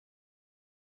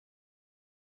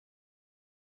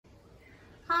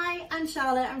Hi, I'm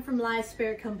Charlotte. I'm from Lyre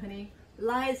Spirit Company.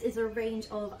 Lyre is a range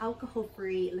of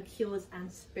alcohol-free liqueurs and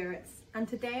spirits, and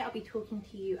today I'll be talking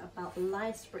to you about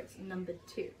Lyre Spritz number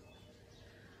 2.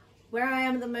 Where I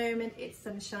am at the moment, it's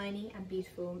sunshiny and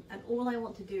beautiful, and all I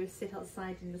want to do is sit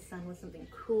outside in the sun with something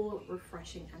cool,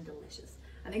 refreshing and delicious,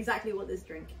 and exactly what this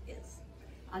drink is.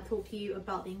 I'll talk to you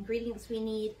about the ingredients we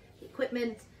need, the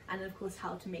equipment, and of course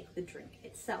how to make the drink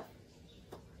itself.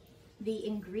 The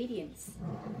ingredients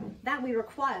that we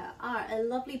require are a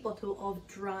lovely bottle of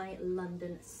dry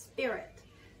London spirit.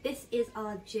 This is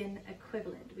our gin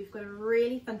equivalent. We've got a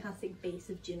really fantastic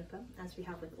base of juniper, as we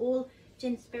have with all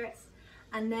gin spirits,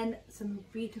 and then some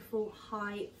beautiful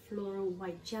high floral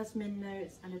white jasmine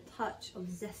notes and a touch of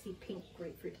zesty pink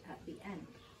grapefruit at the end.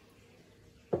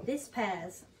 This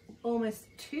pairs almost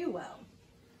too well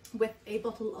with a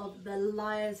bottle of the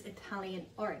Lyre's Italian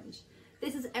orange.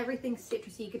 This is everything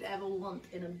citrusy you could ever want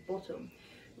in a bottle.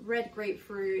 Red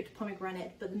grapefruit,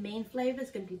 pomegranate, but the main flavour is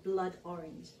going to be blood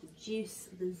orange. The juice,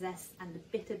 the zest and the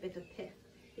bitter pith.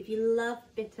 If you love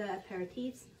bitter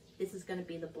aperitifs, this is going to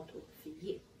be the bottle for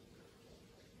you.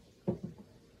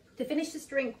 To finish this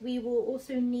drink, we will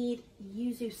also need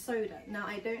yuzu soda. Now,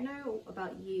 I don't know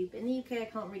about you, but in the UK I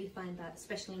can't really find that,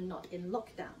 especially not in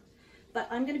lockdown. But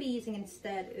I'm going to be using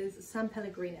instead is San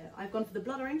Pellegrino. I've gone for the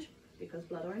blood orange, because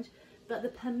blood orange, but the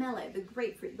pomelo, the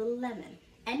grapefruit, the lemon,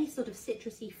 any sort of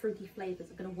citrusy, fruity flavours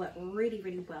are going to work really,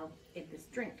 really well in this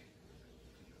drink.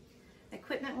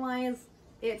 Equipment-wise,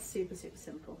 it's super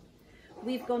simple.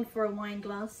 We've gone for a wine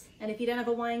glass, and if you don't have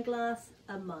a wine glass,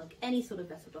 a mug, any sort of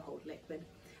vessel to hold liquid,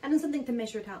 and then something to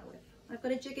measure it out with. I've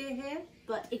got a jigger here,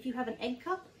 but if you have an egg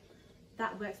cup,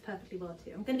 that works perfectly well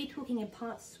too. I'm going to be talking in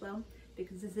parts as well,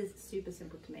 because this is super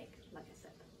simple to make, like I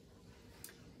said.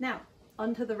 Now,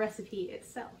 onto the recipe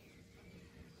itself.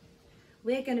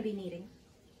 We're going to be needing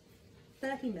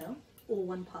 30 ml or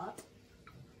 1 part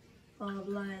of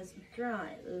Lyre's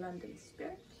dry London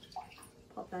spirit.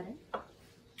 Pop that in.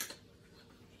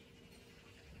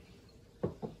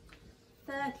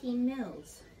 30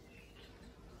 ml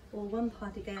or 1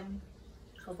 part again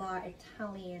of our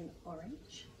Italian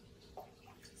orange.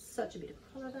 Such a beautiful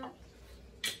colour that.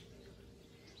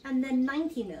 And then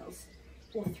 90 ml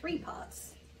or 3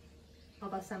 parts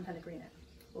of our San Pellegrino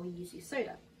or yuzu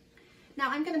soda. Now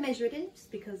I'm going to measure it in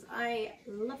just because I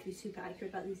love to be super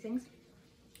accurate about these things,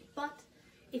 but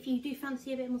if you do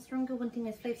fancy a bit more stronger, wanting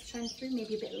those flavours to shine through,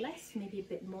 maybe a bit less, maybe a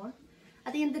bit more.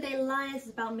 At the end of the day, Lyre is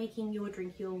about making your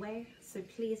drink your way, so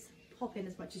please pop in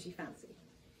as much as you fancy.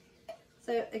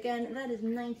 So again, that is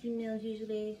 90 ml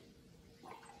usually,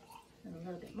 and a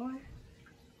little bit more.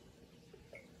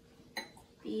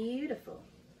 Beautiful.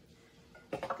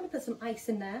 I'm going to put some ice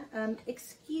in there.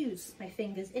 Excuse my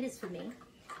fingers, it is for me.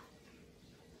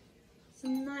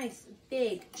 Some nice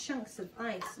big chunks of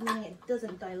ice, meaning it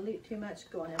doesn't dilute too much.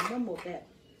 Go on, and one more bit.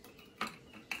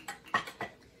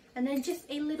 And then just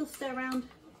a little stir around.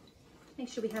 Make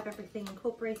sure we have everything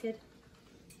incorporated.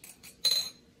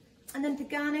 And then to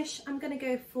garnish, I'm going to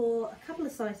go for a couple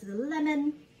of slices of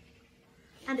lemon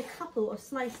and a couple of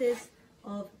slices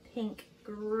of pink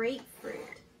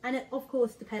grapefruit. And it of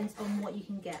course depends on what you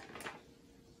can get.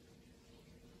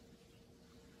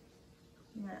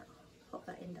 Now, pop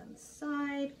that in down the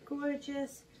side,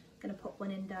 gorgeous. Gonna pop one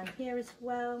in down here as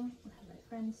well. Oh, hello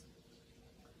friends.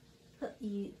 Put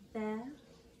you there.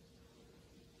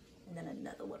 And then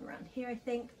another one around here, I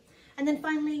think. And then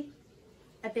finally,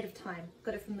 a bit of thyme.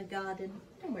 Got it from the garden,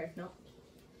 don't worry if not.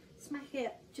 Smack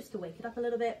it just to wake it up a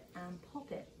little bit and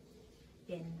pop it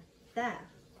in there.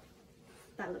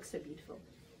 That looks so beautiful.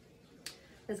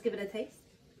 Let's give it a taste.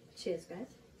 Cheers,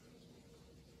 guys.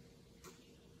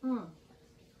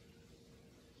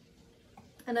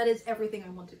 And that is everything I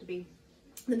want it to be.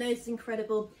 The nose is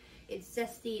incredible. It's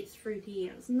zesty, it's fruity,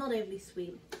 and it's not overly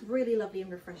sweet. Really lovely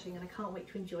and refreshing, and I can't wait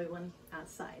to enjoy one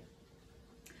outside.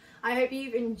 I hope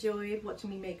you've enjoyed watching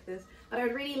me make this, but I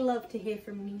would really love to hear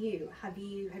from you. Have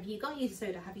you got yuzu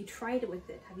soda? Have you tried it with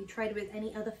it? Have you tried it with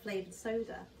any other flavoured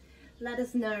soda? Let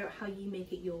us know how you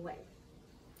make it your way.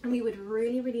 And we would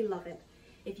really love it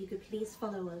if you could please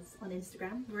follow us on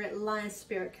Instagram. We're at Lyre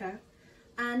Spirit Co.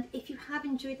 And if you have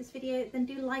enjoyed this video, then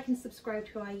do like and subscribe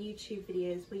to our YouTube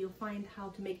videos where you'll find how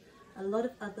to make a lot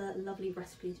of other lovely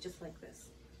recipes just like this.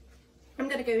 I'm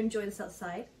going to go enjoy this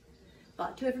outside,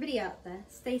 but to everybody out there,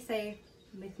 stay safe,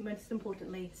 most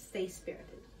importantly, stay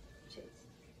spirited. Cheers.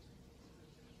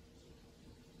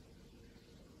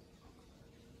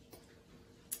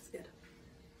 It's good.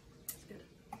 It's good.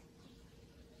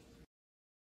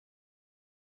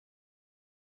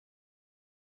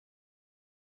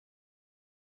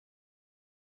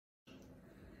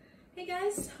 Hey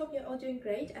guys, hope you're all doing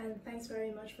great and thanks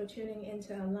very much for tuning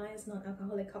into our Lyre's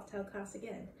non-alcoholic cocktail class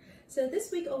again. So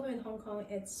this week over in Hong Kong,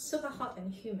 it's super hot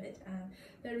and humid and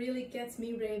that really gets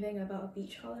me raving about a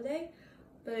beach holiday.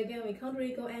 But again, we can't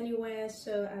really go anywhere,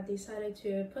 so I decided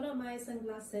to put on my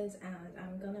sunglasses and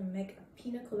I'm gonna make a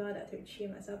Piña Colada to cheer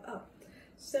myself up.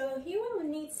 So here we will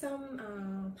need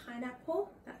some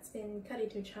pineapple that's been cut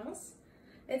into chunks.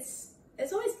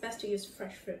 It's always best to use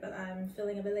fresh fruit, but I'm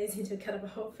feeling a bit lazy to cut up a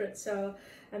whole fruit, so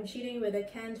I'm cheating with a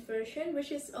canned version,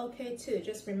 which is okay too.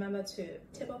 Just remember to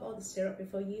tip off all the syrup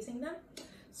before using them.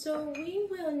 So we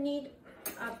will need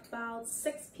about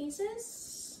 6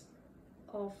 pieces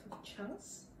of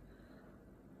chunks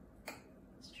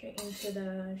straight into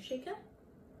the shaker.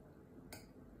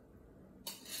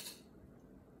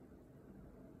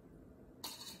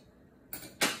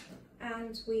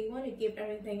 And we want to give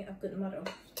everything a good muddle.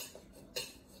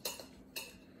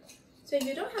 So if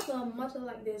you don't have a muddle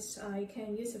like this, you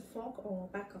can use a fork or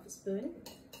back of a spoon.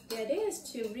 The idea is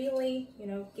to really,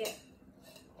 get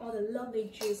all the lovely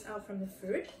juice out from the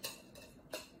fruit.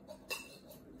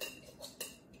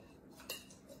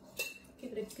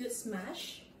 Give it a good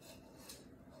smash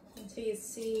until you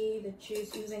see the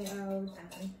juice oozing out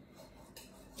and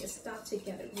you start to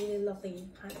get a really lovely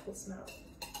pineapple smell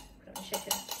from the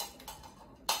shaker.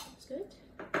 That's good.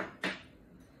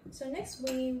 So next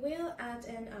we will add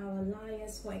in our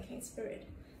Lyre's white cane spirit.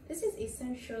 This is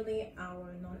essentially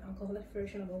our non-alcoholic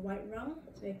version of a white rum.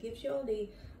 So it gives you all the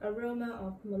aroma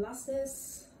of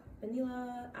molasses,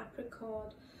 vanilla,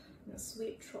 apricot,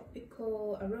 sweet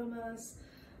tropical aromas.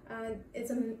 And it's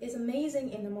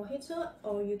amazing in a mojito,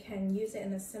 or you can use it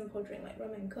in a simple drink like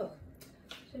rum and coke.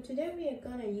 So today we are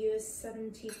gonna use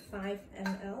 75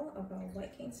 ml of our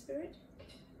white cane spirit.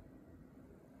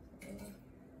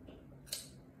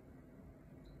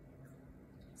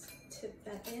 Tip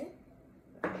that in,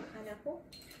 pineapple.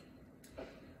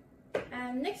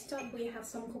 And next up we have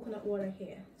some coconut water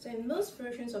here. So in most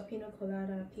versions of Piña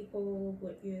Colada, people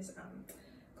would use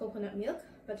coconut milk,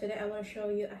 but today I want to show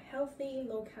you a healthy,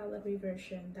 low-calorie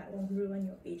version that won't ruin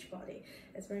your beach body.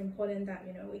 It's very important that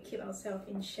we keep ourselves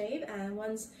in shape, and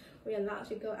once we're allowed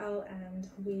to go out and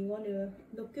we want to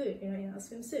look good, in our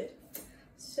swimsuit.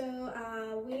 So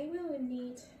we will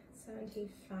need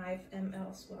 75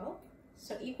 ml as well.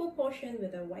 So equal portion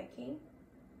with the white cane.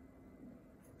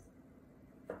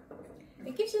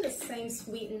 It gives you the same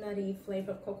sweet, nutty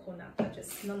flavor of coconut, but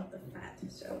just none of the fat.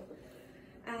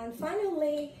 And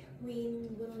finally, we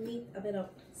will need a bit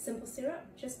of simple syrup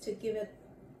just to give it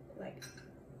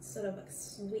sort of a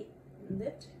sweet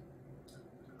lift.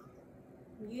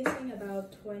 I'm using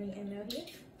about 20 ml here.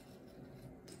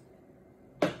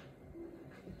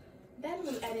 Then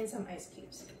we add in some ice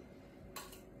cubes.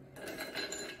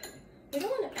 We don't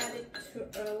want to add it too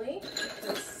early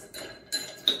because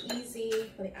it's easy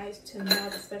for the ice to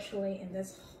melt, especially in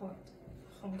this hot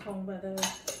Hong Kong weather.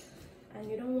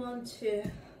 And you don't want to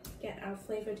get our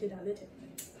flavor too diluted.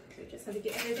 We just have to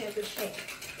get everything a good shape.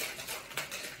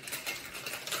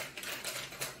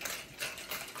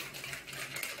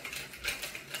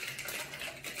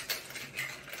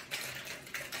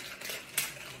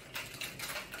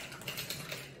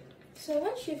 So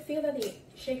once you feel that the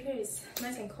shaker is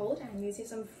nice and cold and you see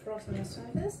some frost on the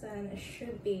surface, then it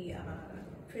should be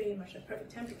pretty much the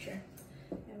perfect temperature.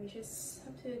 And we just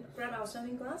have to grab our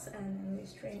serving glass and we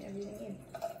strain everything in.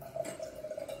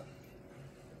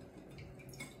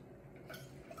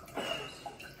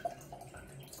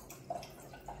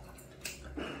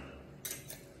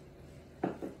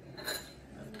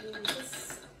 And we'll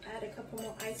just add a couple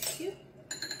more ice cubes.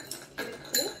 Keep it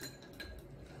cool.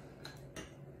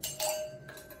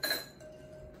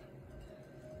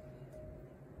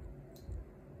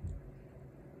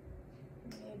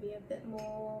 Maybe a bit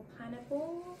more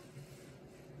pineapple,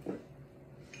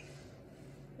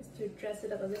 just to dress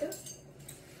it up a little.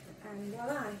 And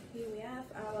voila, here we have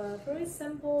our very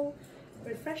simple,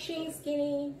 refreshing,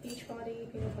 skinny beach body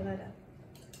Piña Colada.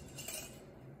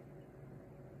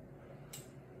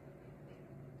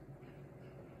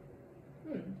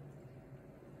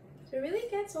 So it really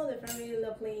gets all the very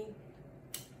lovely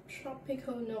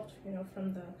tropical note,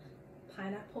 from the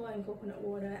pineapple and coconut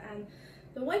water, and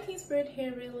the white cane spirit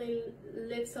here really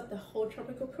lifts up the whole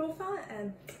tropical profile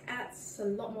and adds a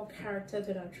lot more character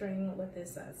to the drink with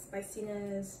this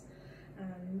spiciness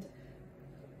and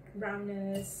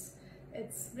roundness.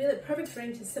 It's really a perfect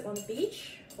drink to sip on the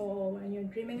beach, or when you're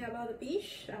dreaming about the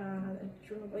beach,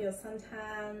 dream about your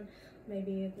suntan,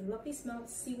 maybe the lovely smell of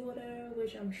seawater,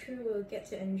 which I'm sure we'll get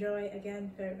to enjoy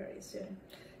again very, very soon.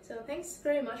 So thanks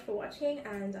very much for watching,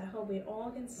 and I hope we all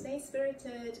can stay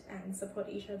spirited and support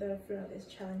each other throughout this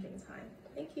challenging time.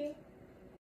 Thank you.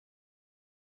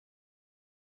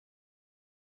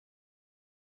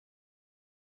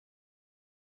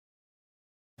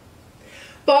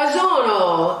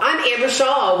 Buongiorno! I'm Amber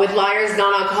Shaw with Lyre's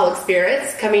Non-Alcoholic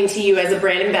Spirits, coming to you as a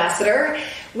brand ambassador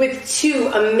with two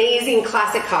amazing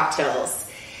classic cocktails.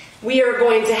 We are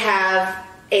going to have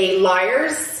a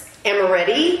Lyre's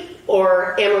Amaretto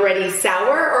or Amaretto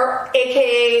Sour, or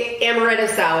aka Amaretto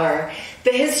Sour.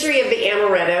 The history of the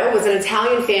Amaretto was an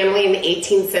Italian family in the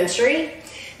 18th century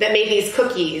that made these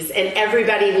cookies, and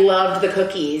everybody loved the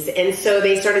cookies, and so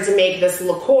they started to make this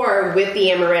liqueur with the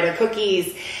Amaretto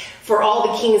cookies for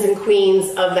all the kings and queens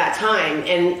of that time.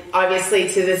 And obviously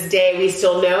to this day we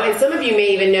still know, and some of you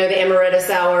may even know the Amaretto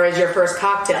Sour as your first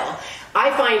cocktail. I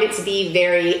find it to be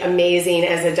very amazing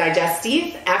as a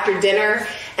digestive after dinner,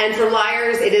 and for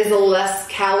Lyre's it is a less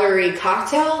calorie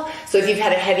cocktail, so if you've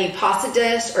had a heavy pasta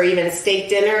dish or even a steak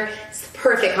dinner, it's the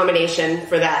perfect combination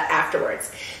for that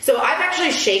afterwards. So I've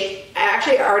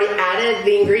actually already added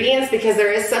the ingredients because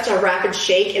there is such a rapid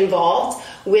shake involved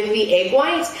with the egg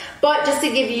white. But just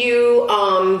to give you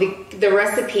the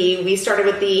recipe, we started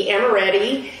with the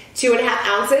Amaretto, 2.5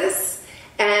 ounces,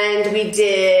 and we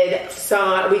did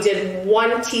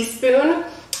 1 teaspoon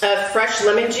of fresh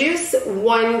lemon juice,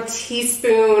 1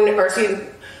 tablespoon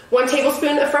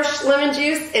of fresh lemon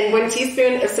juice, and 1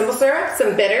 teaspoon of simple syrup,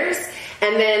 some bitters.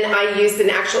 And then I used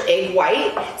an actual egg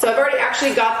white. So I've already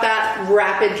actually got that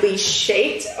rapidly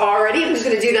shaked already. I'm just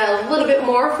gonna do that a little bit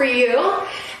more for you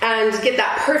and get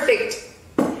that perfect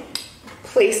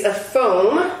place of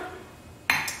foam.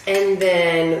 And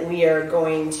then we are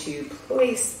going to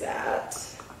place that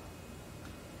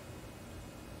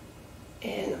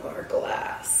in our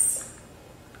glass.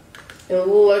 And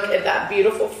look at that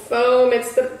beautiful foam.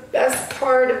 It's the best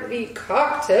part of the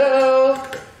cocktail.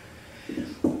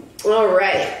 All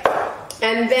right,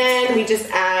 and then we just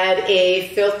add a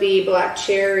filthy black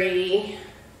cherry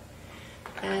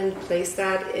and place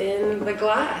that in the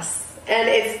glass. And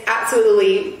it's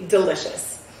absolutely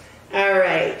delicious. All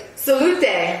right, salute.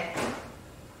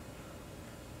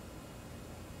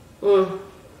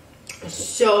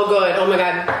 So good, oh my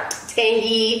God.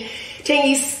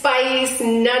 Tangy spice,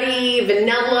 nutty,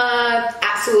 vanilla,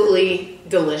 absolutely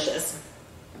delicious.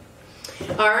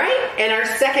 All right, and our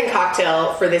second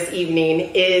cocktail for this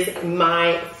evening is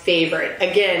my favorite.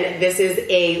 Again, this is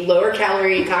a lower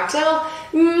calorie cocktail,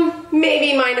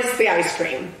 maybe minus the ice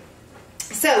cream.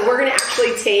 So we're gonna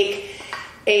actually take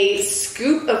a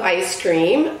scoop of ice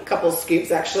cream, a couple scoops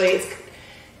actually.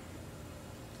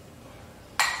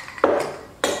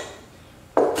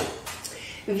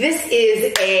 This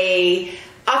is a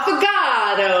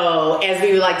affogato, as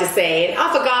we would like to say. And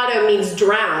affogato means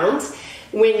drowned.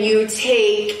 When you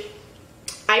take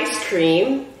ice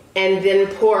cream and then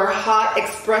pour hot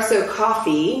espresso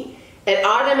coffee, it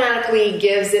automatically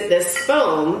gives it this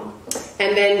foam.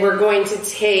 And then we're going to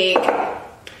take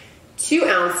 2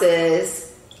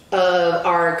 ounces of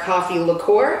our coffee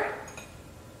liqueur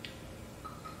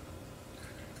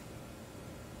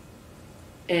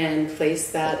and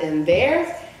place that in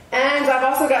there. And I've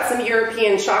also got some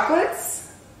European chocolates.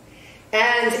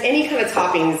 And any kind of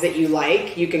toppings that you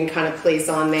like, you can kind of place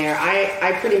on there.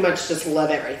 I pretty much just love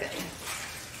everything.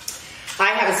 I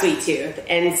have a sweet tooth,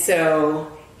 and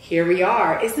so here we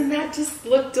are. Isn't that just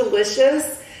look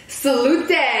delicious?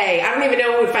 Salute! I don't even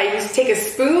know if I just take a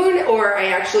spoon or I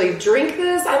actually drink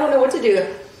this. I don't know what to do.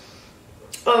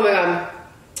 Oh my God.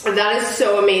 That is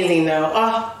so amazing though.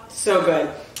 Oh, so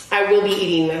good. I will be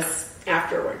eating this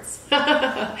afterwards.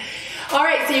 All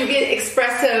right, so you get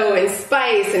espresso and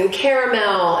spice and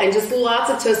caramel and just lots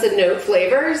of toasted note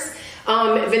flavors.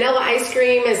 Vanilla ice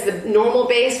cream is the normal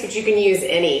base, but you can use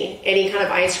any kind of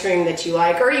ice cream that you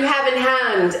like or you have in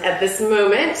hand at this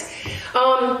moment.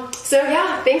 So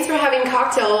yeah, thanks for having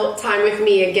cocktail time with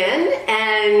me again,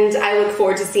 and I look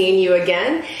forward to seeing you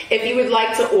again. If you would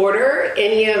like to order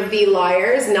any of the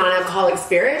Lyre's non-alcoholic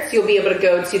spirits, you'll be able to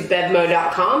go to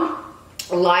bevmo.com,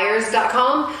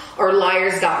 lyres.com, or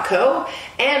lyres.co.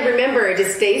 And remember to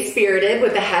stay spirited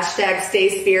with the hashtag Stay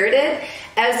Spirited,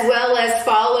 as well as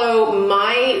follow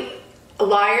my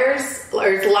Lyre's,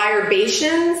 or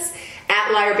Lyrebations,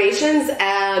 at Lyrebations,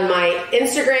 and my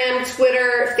Instagram,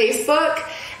 Twitter, Facebook,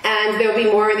 and there'll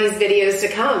be more of these videos to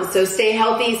come. So stay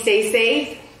healthy, stay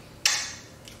safe.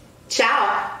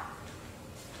 Ciao.